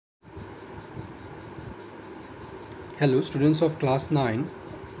Hello students of class 9.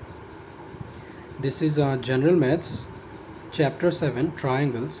 This is general maths chapter 7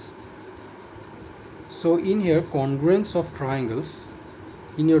 triangles. So in here congruence of triangles,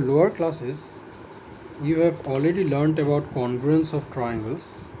 in your lower classes you have already learnt about congruence of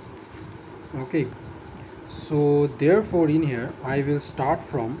triangles. Okay, so therefore in here I will start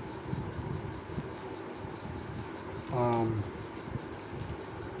from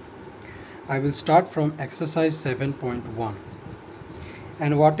exercise 7.1,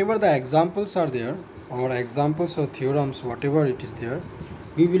 and whatever the examples are there, or examples or theorems, whatever it is there,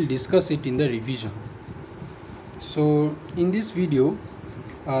 we will discuss it in the revision. So in this video,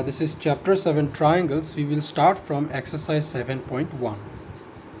 this is chapter 7 triangles. We will start from exercise 7.1.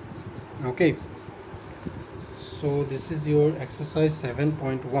 okay, so this is your exercise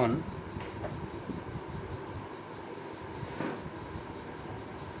 7.1.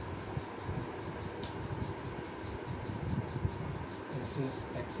 This is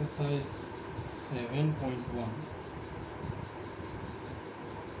exercise 7.1.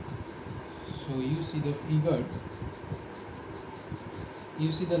 So you see the figure,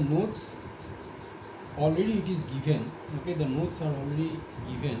 you see the notes, already it is given. Okay, the notes are already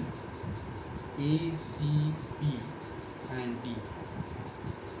given, A, C, B and D.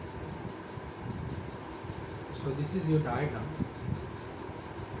 So this is your diagram.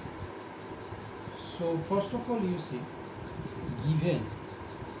 So first of all you see given,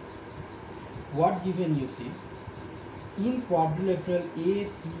 what given you see, in quadrilateral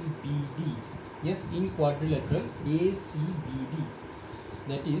ACBD. Yes, in quadrilateral ACBD,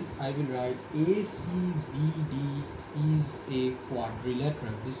 that is I will write ACBD is a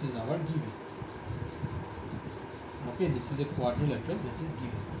quadrilateral. This is our given. Okay, this is a quadrilateral that is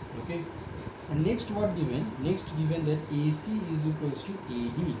given. Okay, and next what given? Next given that AC is equals to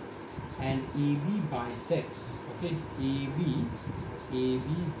AD and AB bisects. Okay, AB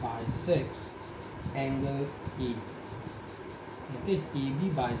bisects angle A. Okay, AB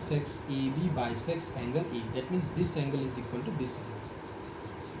bisects angle A. That means this angle is equal to this angle.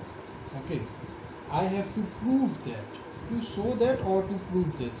 Okay, I have to prove that, to show that or to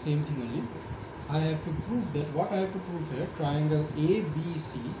prove that, same thing only. I have to prove that. What I have to prove here? Triangle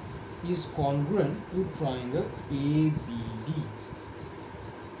ABC is congruent to triangle ABD.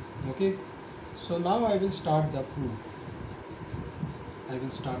 Okay, so now I will start the proof.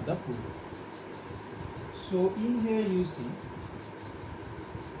 So in here you see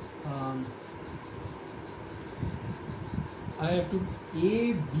I have to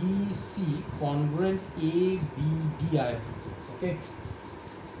ABC congruent ABD I have to prove. Okay,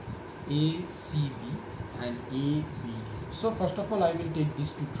 ACB and ABD. So first of all I will take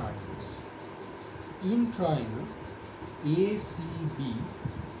these two triangles. In triangle ACB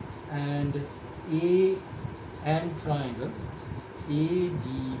and triangle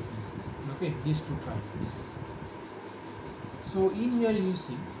ADB. Okay, these two triangles. So in here you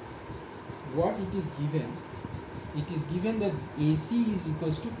see what it is given. It is given that AC is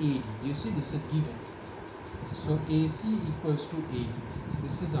equals to AD. You see, this is given. So AC equals to AD.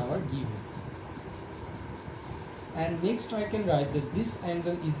 This is our given. And next I can write that this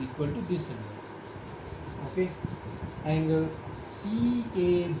angle is equal to this angle. Okay, angle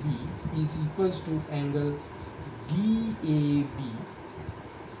CAB is equals to angle DAB.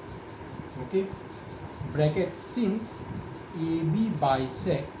 Okay, bracket, since AB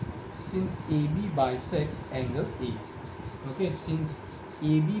bisects angle A. Okay, since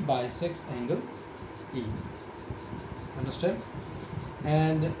AB bisects angle A. Understand?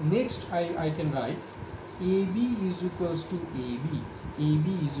 And next I can write AB is equals to AB.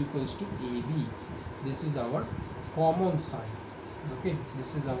 AB is equals to AB. This is our common side. Okay,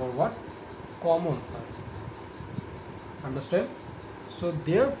 this is our what? Common side. Understand? So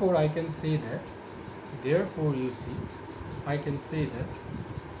therefore I can say that, therefore you see, I can say that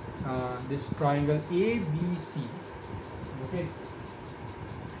this triangle ABC, okay,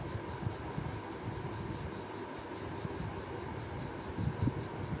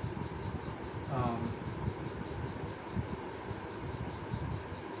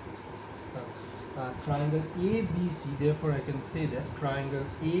 triangle ABC, therefore I can say that triangle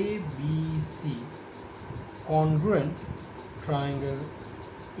ABC congruent triangle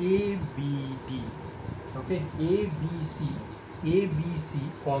ABD. Okay, ABC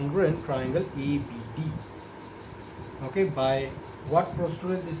congruent triangle ABD. Okay, by what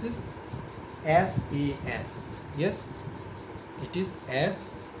postulate this is? SAS. Yes, it is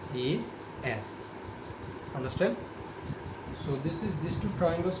SAS. Understand? So this is these two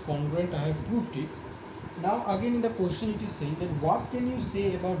triangles congruent. I have proved it. Now again in the question it is saying that what can you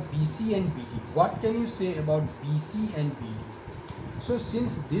say about BC and BD? What can you say about BC and BD? So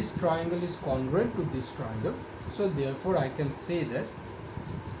since this triangle is congruent to this triangle, so therefore I can say that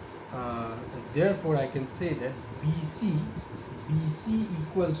BC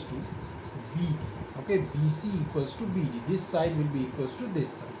equals to BD. Okay, BC equals to BD. This side will be equals to this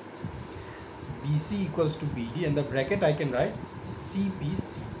side. BC equals to BD, and the bracket I can write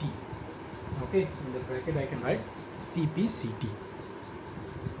CPCT. Okay, in the bracket I can write CPCT.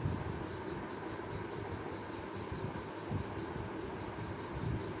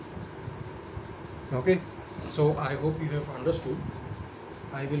 Okay, so I hope you have understood.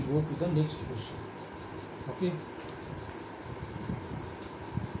 I will go to the next question. Okay.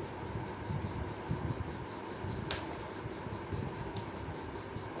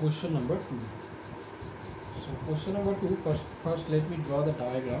 Question number 2. So question number 2, first let me draw the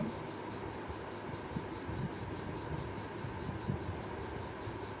diagram.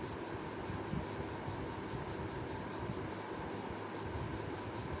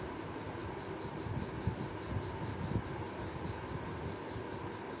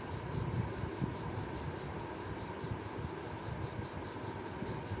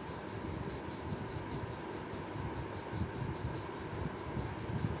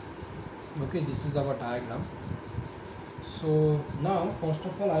 Okay, this is our diagram. So now first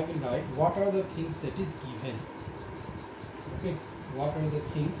of all I will write what are the things that is given. Okay, what are the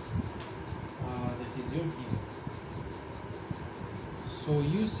things that is your given. So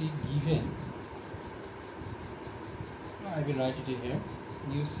you see given, I will write it in here.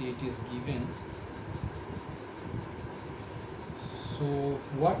 You see it is given. So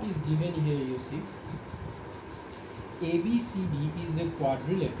what is given here? You see ABCD is a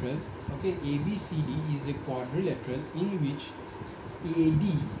quadrilateral. Okay, ABCD is a quadrilateral in which AD,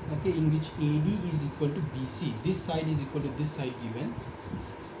 okay, in which AD is equal to BC. This side is equal to this side given,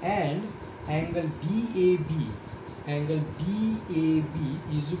 and angle DAB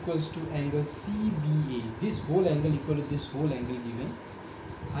is equals to angle CBA. This whole angle equal to this whole angle given.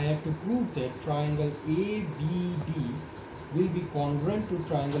 I have to prove that triangle ABD will be congruent to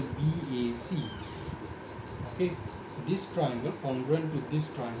triangle BAC. Okay, this triangle congruent to this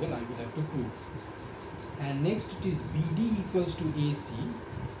triangle I will have to prove. And next it is BD equals to AC,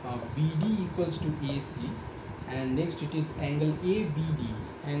 BD equals to AC, and next it is angle ABD.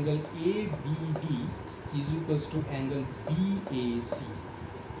 Angle ABD is equals to angle BAC.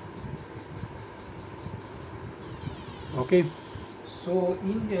 Okay, so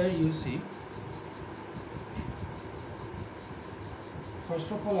in here you see,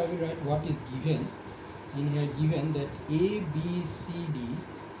 first of all I will write what is given. In here given that ABCD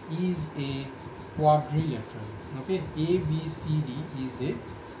is a quadrilateral. Okay, ABCD is a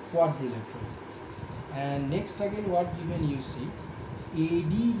quadrilateral. And next again what given you see,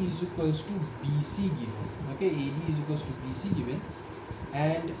 AD is equals to BC given. Okay, AD is equals to BC given,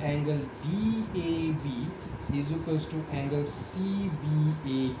 and angle DAB is equals to angle CBA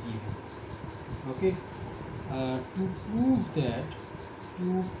given. Okay, to prove that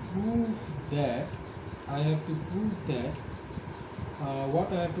I have to prove that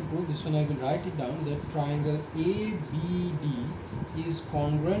what I have to prove, this one I will write it down, that triangle ABD is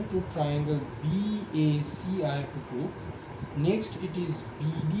congruent to triangle BAC I have to prove. Next it is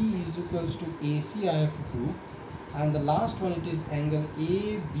BD is equals to AC I have to prove, and the last one it is angle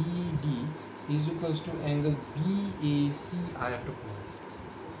ABD is equals to angle BAC I have to prove.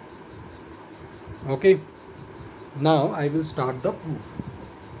 Okay, now I will start the proof.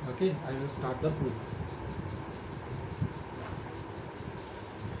 Okay, I will start the proof.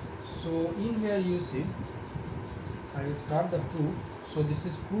 So in here you see, I will start the proof. So this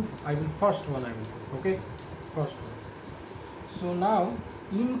is proof. I will first one I will prove. Okay, first one. So now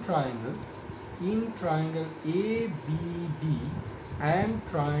in triangle ABD and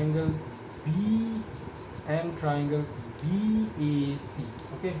triangle BAC.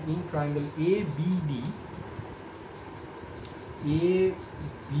 Okay, in triangle ABD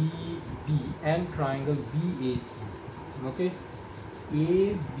and triangle BAC. Okay,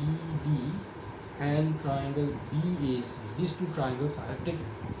 ABD and triangle BAC. These two triangles I have taken.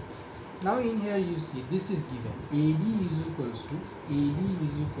 Now in here you see this is given. AD is equals to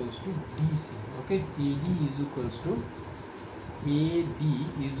BC. Okay, AD is equals to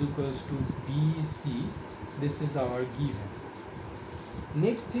BC. This is our given.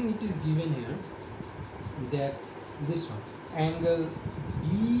 Next thing it is given here, that this one, angle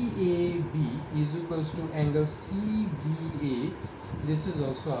DAB is equals to angle CBA. This is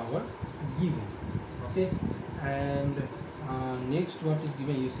also our given. Okay, and next what is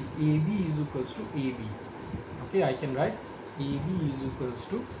given, you see AB is equals to AB. Okay, I can write AB is equals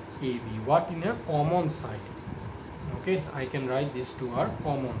to AB. What in a common side? Okay, I can write this to our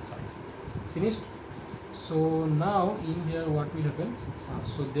common side. Finished. So now in here what will happen?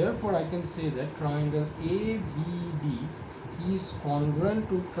 So therefore I can say that triangle ABD is congruent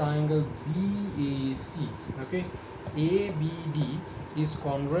to triangle BAC. Okay, ABD is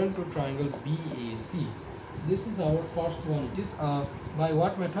congruent to triangle BAC. This is our first one. It is by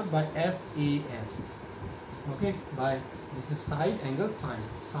what method? By SAS. Okay, by this is side angle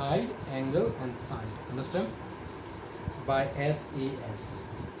side angle and side. Understand? By SAS.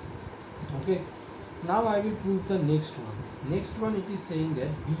 Okay, now I will prove the next one. Next one, it is saying that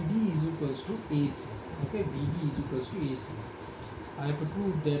BD is equals to AC. Okay, BD is equals to AC. I have to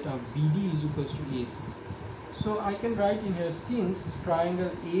prove that BD is equals to AC. So I can write in here, since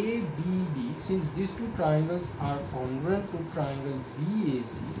triangle ABD, since these two triangles are congruent to triangle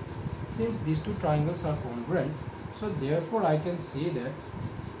BAC, since these two triangles are congruent, so therefore I can say that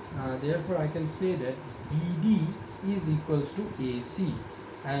BD is equals to AC,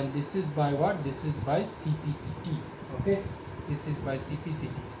 and this is by what? This is by CPCT. Okay, this is by CPCT.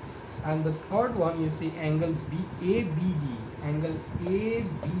 And the third one, you see angle ABD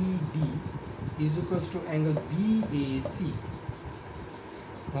is equals to angle BAC.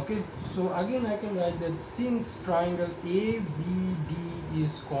 Okay, so again I can write that since triangle ABD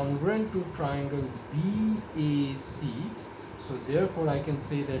is congruent to triangle BAC, so therefore I can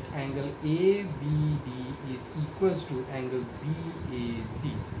say that angle ABD is equals to angle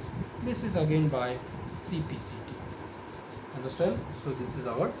BAC. This is again by CPCT. Understand? So this is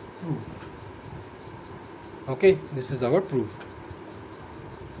our proved. Okay, this is our proved.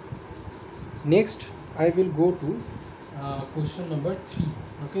 Next I will go to question number 3.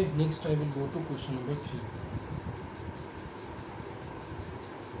 Okay, next I will go to question number 3.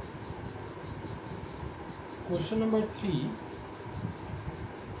 Question number 3,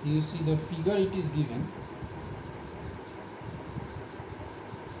 you see the figure it is given.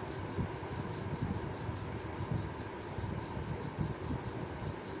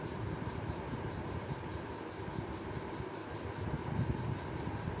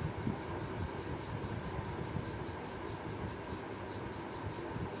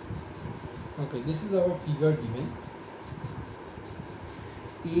 Okay, this is our figure given.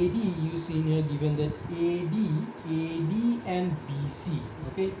 AD, you see in here given that AD and BC.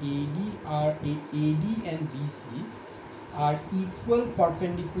 Okay, AD and BC are equal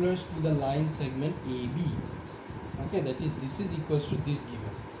perpendiculars to the line segment AB. Okay, that is, this is equals to this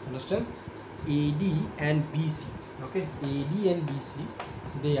given. Understand? AD and BC. Okay, AD and BC,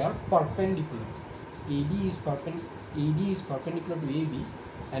 they are perpendicular. AD is perpendicular to AB,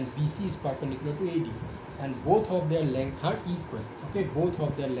 and BC is perpendicular to AD, and both of their length are equal. Okay, both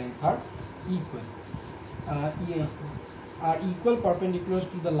of their length are equal. Are equal perpendiculars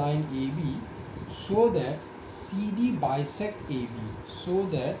to the line AB, so that CD bisect AB. So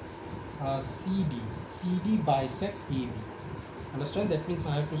that CD bisect AB. Understand? That means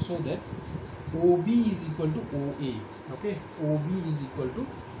I have to show that OB is equal to OA. Okay, OB is equal to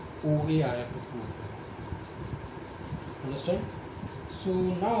OA. I have to prove it. Understand? So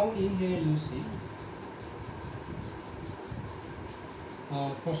now in here you see,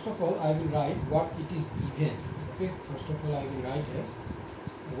 first of all I will write what it is given. Okay, first of all I will write here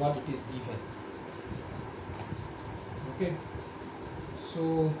what it is given. Okay,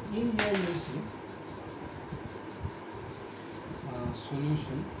 so in here you see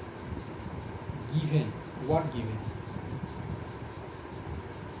solution given. What given?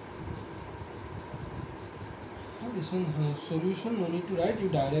 This one solution, no need to write, you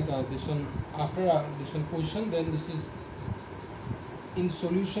direct this one after this one question, then this is in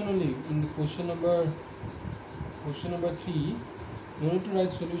solution only. In the question number 3, no need to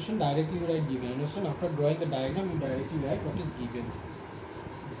write solution, directly you write given. Understand? After drawing the diagram, you directly write what is given.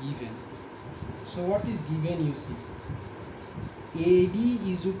 So what is given, you see AD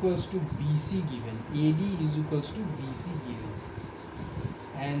is equals to BC given. AD is equals to BC given.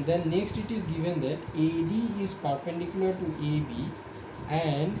 And then next it is given that AD is perpendicular to AB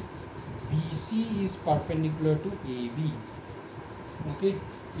and BC is perpendicular to AB. Okay,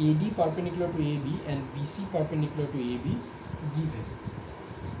 AD perpendicular to AB and BC perpendicular to AB given.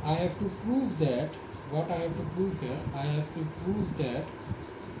 I have to prove that, what I have to prove here, I have to prove that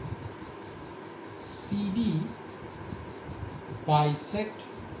CD bisect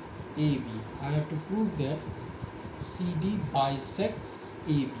AB. I have to prove that CD bisects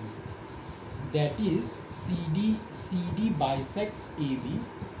AB. That is CD bisects AB.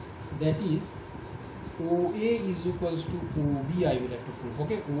 That is OA is equals to OB I will have to prove.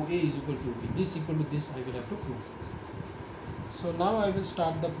 Okay, OA is equal to OB. This equal to this I will have to prove. So now I will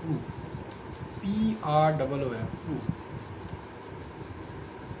start the proof. PROOF proof.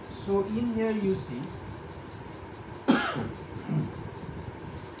 So in here you see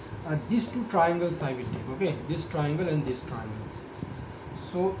these two triangles I will take. Okay, this triangle and this triangle.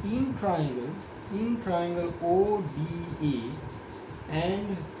 So in triangle ODA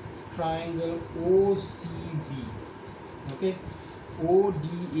and triangle OCB, okay,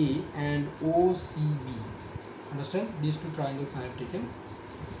 ODA and OCB, understand, these two triangles I have taken.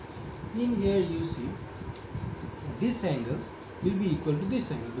 In here you see this angle will be equal to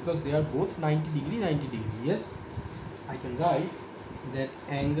this angle because they are both 90 degree 90 degree. Yes, I can write that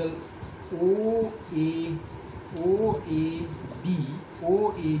angle OAD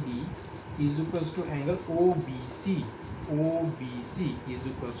is equals to angle OBC is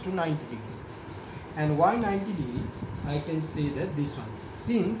equals to 90 degree. And why 90 degree? I can say that this one,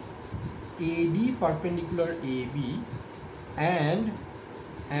 since AD perpendicular AB and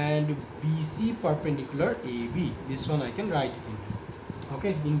BC perpendicular AB, this one I can write it in,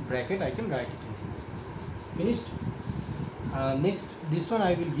 okay, in bracket I can write it in. Finished. Next, this one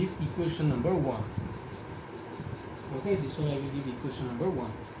I will give equation number 1. Okay, this one I will give equation number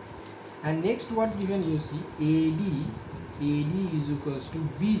 1. And next what given, you see AD is equals to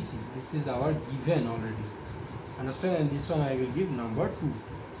BC. This is our given already, understand, and this one I will give number 2.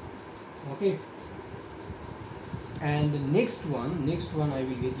 Okay, and next one I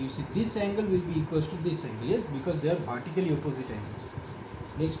will get, you see this angle will be equals to this angle. Yes, because they are vertically opposite angles.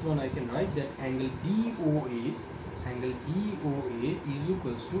 Next one I can write that angle DOA is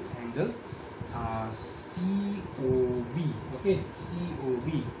equals to angle COB. Okay,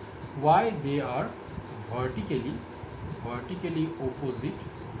 COB. Why? They are vertically opposite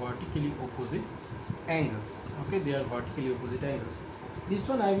angles. Okay, they are vertically opposite angles. This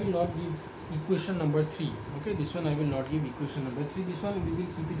one I will not give equation number 3. Okay, this one I will not give equation number 3. This one we will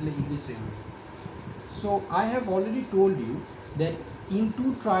keep it in this way. So I have already told you that in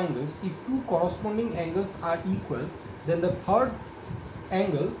two triangles, if two corresponding angles are equal, then the third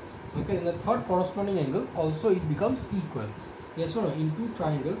angle, okay, in the third corresponding angle also it becomes equal. Yes or no? In two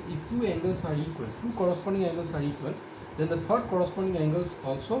triangles, if two angles are equal, two corresponding angles are equal, then the third corresponding angles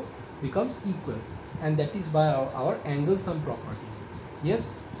also becomes equal, and that is by our angle sum property.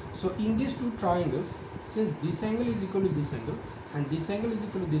 Yes, so in these two triangles, since this angle is equal to this angle and this angle is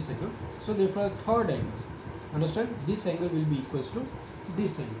equal to this angle, so therefore the third angle, understand, this angle will be equals to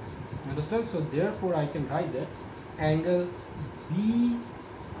this angle, understand. So therefore I can write that angle B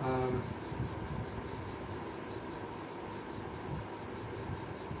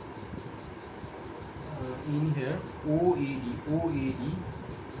in here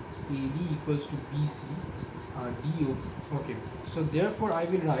AD equals to BC DO. Okay, so therefore I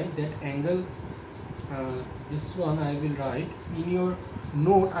will write that angle, this one I will write in your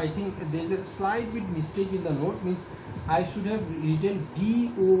note. I think there is a slight bit mistake in the note, means I should have written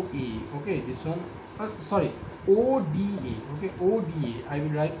DOA. Okay, this one sorry, ODA. Okay, ODA, I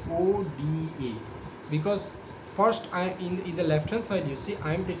will write ODA because first I in the left hand side, you see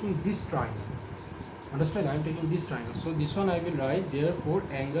I am taking this triangle, understand, I am taking this triangle. So this one I will write, therefore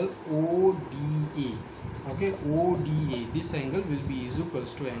angle ODA. Okay, ODA, this angle will be is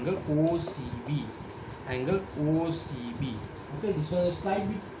equals to angle OCB. Okay, this one is slight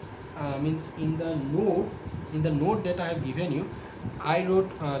bit means in the note that I have given you, I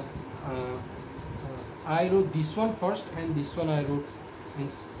wrote this one first and this one I wrote,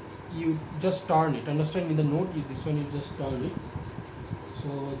 means you just turn it, understand, in the note this one you just turn it.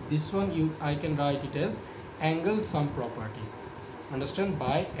 So this one I can write it as angle sum property, understand,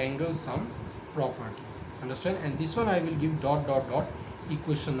 by angle sum property, understand, and this one I will give dot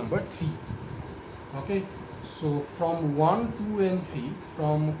equation number 3. Okay, so from 1, 2 and 3,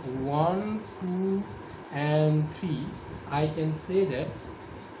 from 1, 2 and 3, I can say that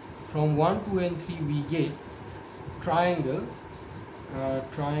from 1, 2 and 3 we get triangle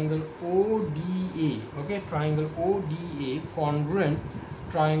ODA. Okay, triangle ODA congruent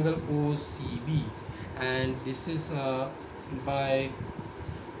triangle OCB, and this is by,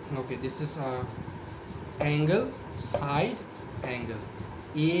 okay, this is angle side angle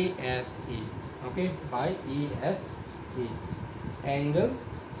ASA. Okay, by ASA angle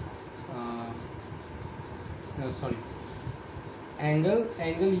sorry, angle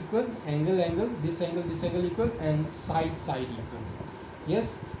equal, angle, this angle equal, and side equal.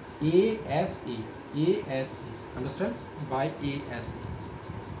 Yes, ASA, understand, by ASA.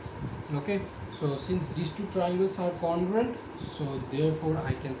 Okay, so since these two triangles are congruent, so therefore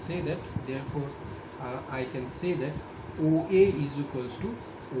I can say that, therefore I can say that OA is equals to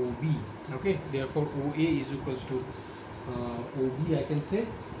OB. Okay, therefore OA is equals to OB, I can say.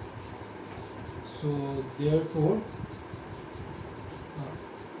 So therefore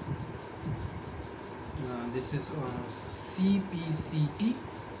this is CPCT.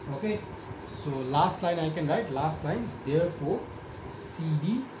 Okay, so last line I can write, last line, therefore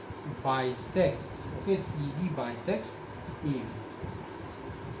CD bisects, okay, CD bisects AB.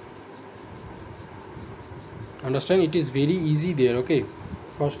 Understand, it is very easy there. Okay,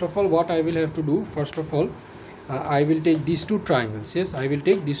 first of all what I will have to do, first of all I will take these two triangles. Yes, I will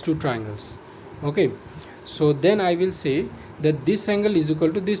take these two triangles. Okay, so then I will say that this angle is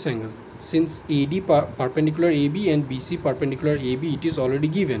equal to this angle. Since AD perpendicular AB and BC perpendicular AB, it is already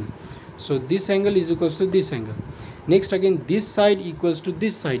given. So this angle is equals to this angle. Next again, this side equals to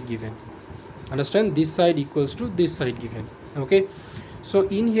this side given. Understand, this side equals to this side given. Okay, so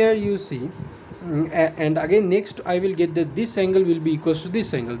in here you see, and again next I will get that this angle will be equals to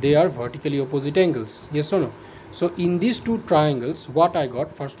this angle. They are vertically opposite angles. Yes or no? So in these two triangles, what I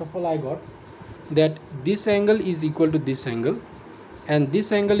got, first of all I got that this angle is equal to this angle, and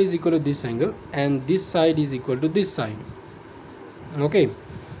this angle is equal to this angle, and this side is equal to this side. Okay,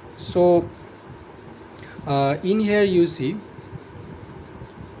 so in here you see,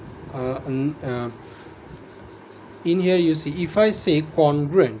 in here you see, if I say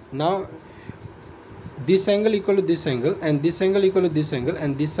congruent, now this angle equal to this angle, and this angle equal to this angle,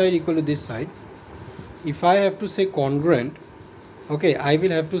 and this side equal to this side. If I have to say congruent, okay, I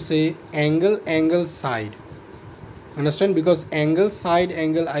will have to say angle side. Understand, because angle side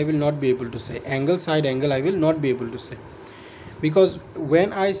angle I will not be able to say, angle side angle I will not be able to say, because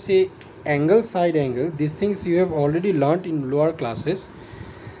when I say angle side angle, these things you have already learnt in lower classes.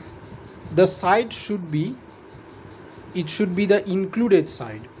 The side should be, it should be the included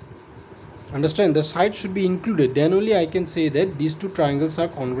side. Understand, the side should be included, then only I can say that these two triangles are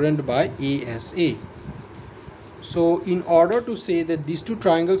congruent by ASA. So in order to say that these two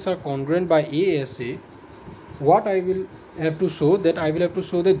triangles are congruent by ASA, what I will have to show, that I will have to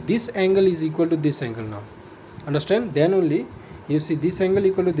show that this angle is equal to this angle now. Understand, then only you see this angle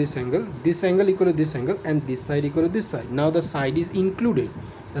equal to this angle equal to this angle, and this side equal to this side. Now the side is included,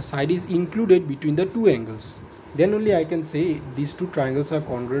 the side is included between the two angles, then only I can say these two triangles are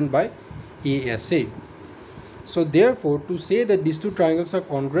congruent by ASA. So therefore, to say that these two triangles are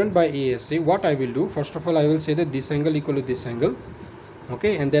congruent by ASA, what I will do, first of all I will say that this angle equal to this angle,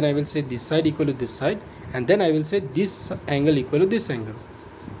 okay, and then I will say this side equal to this side, and then I will say this angle equal to this angle.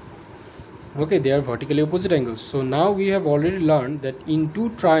 Okay, they are vertically opposite angles. So now we have already learned that in two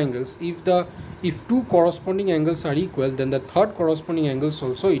triangles, if two corresponding angles are equal, then the third corresponding angles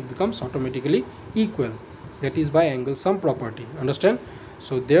also, it becomes automatically equal. That is by angle sum property. Understand?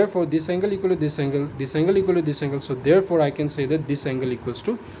 So therefore this angle equal to this angle equal to this angle, so therefore I can say that this angle equals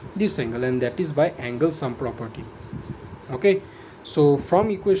to this angle, and that is by angle sum property. Okay, so from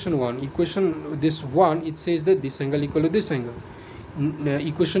equation 1, equation this 1, it says that this angle equal to this angle.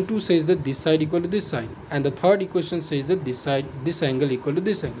 Equation 2 says that this side equal to this side, and the third equation says that this side, this angle equal to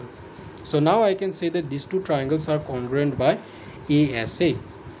this angle. So now I can say that these two triangles are congruent by ASA.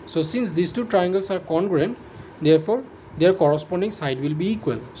 So since these two triangles are congruent, therefore their corresponding side will be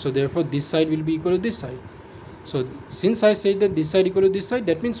equal. So therefore this side will be equal to this side. So since I said that this side equal to this side,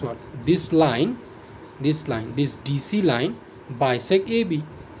 that means what? This line, this DC line bisect AB.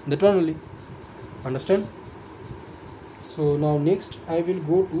 That one only. Understand? So now next I will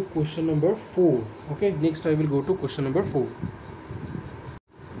go to question number 4. Okay, next I will go to question number 4.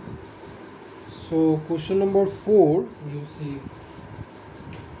 So question number 4, you see,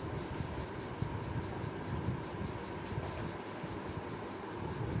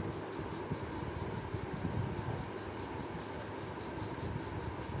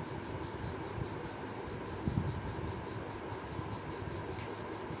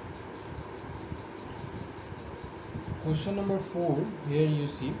 question number 4, here you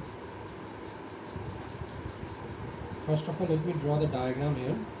see, first of all let me draw the diagram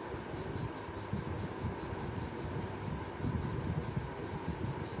here.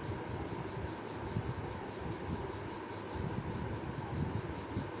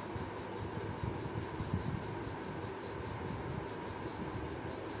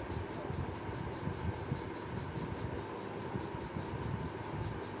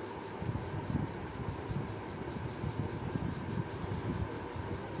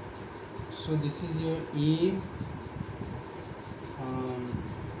 So this is your A,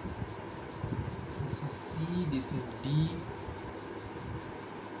 this is C, this is D,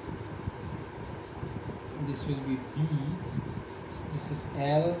 this will be B, this is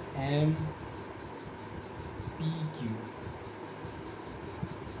L, M, PQ.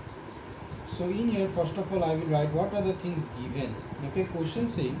 So in here, first of all, I will write what are the things given. Okay, question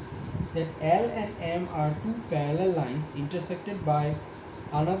saying that L and M are two parallel lines intersected by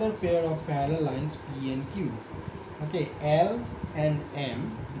another pair of parallel lines P and Q. Okay, L and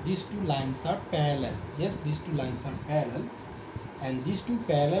M, these two lines are parallel. Yes, these two lines are parallel, and these two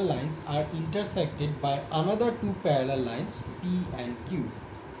parallel lines are intersected by another two parallel lines P and Q.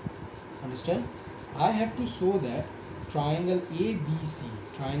 Understand? I have to show that triangle ABC,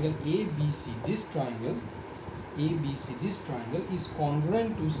 this triangle ABC, this triangle is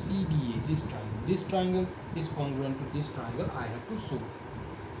congruent to CDA, this triangle is congruent to this triangle. I have to show.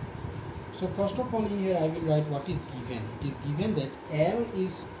 So first of all, in here I will write what is given. It is given that L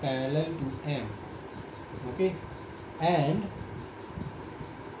is parallel to M, okay, and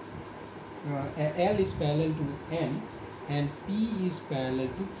L is parallel to M and P is parallel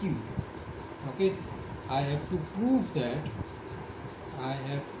to Q. Okay, I have to prove that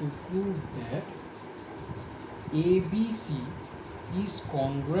ABC is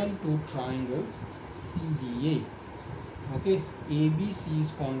congruent to triangle CDA. Okay, ABC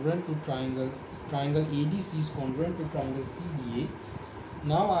is congruent to triangle ADC is congruent to triangle CDA.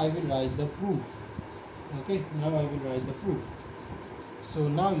 Now I will write the proof. Okay, now I will write the proof. So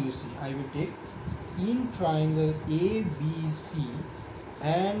now you see, I will take in triangle ABC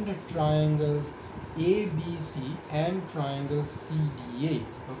and triangle ABC and triangle CDA.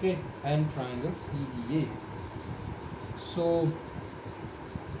 Okay, and triangle CDA. So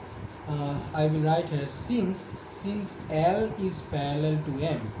I will write here since L is parallel to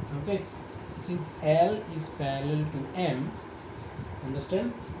M. Okay, since L is parallel to M,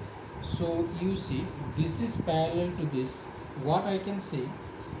 understand? So you see, this is parallel to this. What I can say?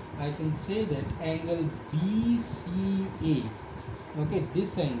 I can say that angle BCA, okay,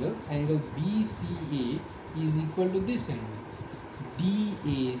 this angle BCA is equal to this angle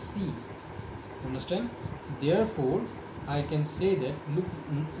DAC. Understand? Therefore, I can say that, look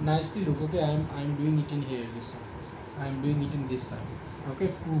nicely, look, okay, I am doing it in here, listen, I am doing it in this side. Okay,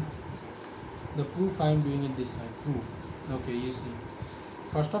 proof, the proof I am doing it this side, proof. Okay, you see,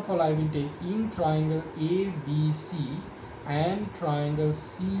 first of all I will take in triangle ABC and triangle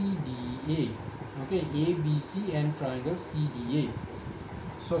CDA. Okay, ABC and triangle CDA.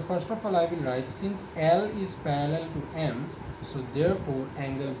 So first of all I will write, since L is parallel to M, so therefore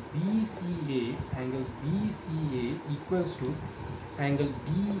angle BCA equals to angle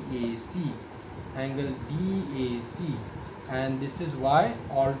DAC, and this is why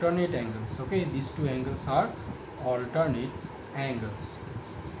alternate angles. Okay, these two angles are alternate angles.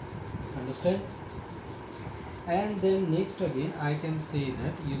 Understand? And then next again I can say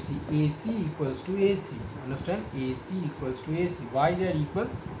that, you see, AC equals to AC. Understand? AC equals to AC. Why they are equal?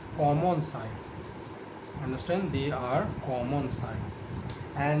 Common side. Understand? They are common side.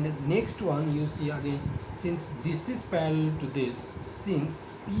 And next one, you see again, since this is parallel to this,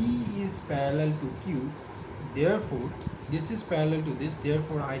 since P is parallel to Q, therefore this is parallel to this,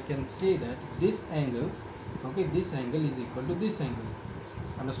 therefore I can say that this angle, okay, this angle is equal to this angle.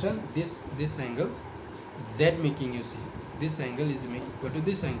 Understand? This angle Z making, you see, this angle is equal to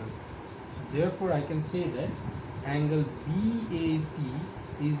this angle. So therefore I can say that angle BAC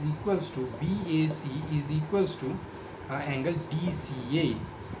is equals to angle DCA.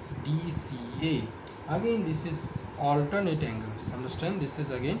 Again this is alternate angles. Understand? This is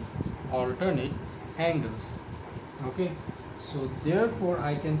again alternate angles. Okay, so therefore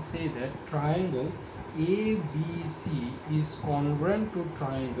I can say that triangle ABC is congruent to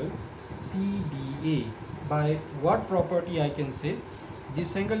triangle CDA. By what property I can say?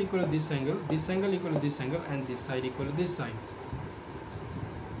 This angle equal to this angle, this angle equal to this angle, and this side equal to this side.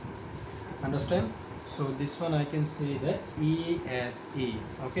 Understand? So this one I can say that ASA.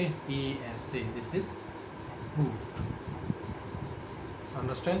 Okay, ASA. This is proved.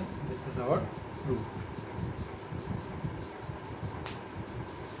 Understand? This is our proved.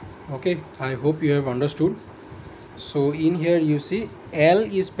 Okay, I hope you have understood. So in here you see L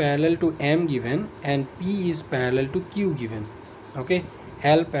is parallel to M given and P is parallel to Q given. Okay,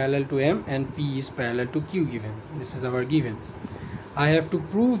 L parallel to M and P is parallel to Q given. This is our given. I have to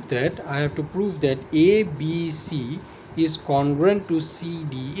prove that ABC is congruent to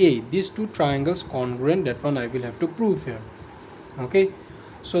CDA. These two triangles congruent, that one I will have to prove here. Okay,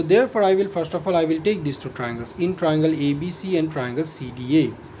 so therefore I will, first of all I will take these two triangles in triangle ABC and triangle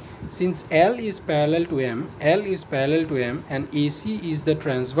CDA. Since L is parallel to M and AC is the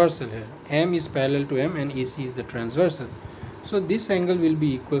transversal here. M is parallel to M and AC is the transversal. So this angle will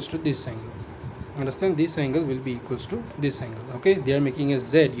be equals to this angle. Understand? This angle will be equals to this angle. Okay, they are making a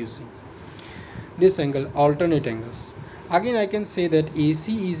Z, you see. this angle, alternate angles. Again I can say that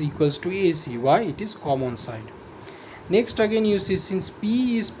AC is equals to AC. Why? It is common side. Next again you see, since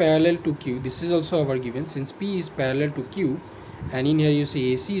P is parallel to Q, this is also our given, since P is parallel to Q, and in here you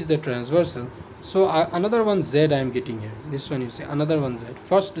see AC is the transversal, so another one Z I am getting here. This one you see, another one Z.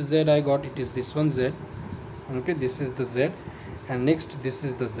 First Z I got, it is this one Z. Okay, this is the Z, and next this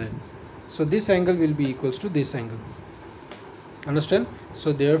is the Z. So this angle will be equals to this angle. Understand?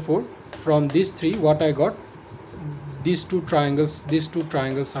 So therefore from these three, what I got, these two triangles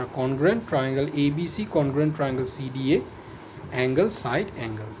are congruent. Triangle ABC congruent triangle CDA, angle side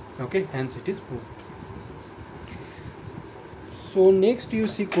angle. Okay, hence it is proved. So next you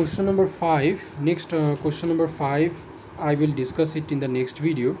see question number 5. Next question number 5 I will discuss it in the next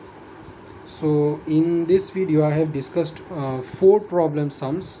video. So in this video I have discussed 4 problem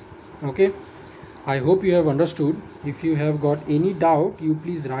sums. Okay, I hope you have understood. If you have got any doubt, you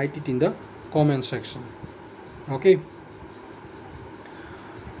please write it in the comment section. Okay,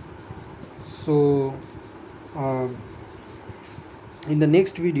 so in the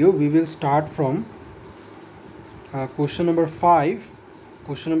next video we will start from question number 5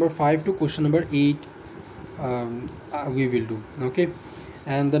 to question number 8 we will do. Okay,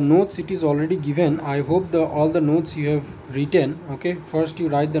 and the notes, it is already given. I hope all the notes you have written. Okay, first you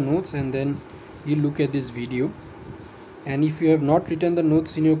write the notes and then you look at this video, and if you have not written the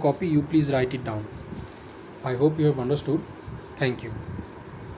notes in your copy, you please write it down. I hope you have understood. Thank you.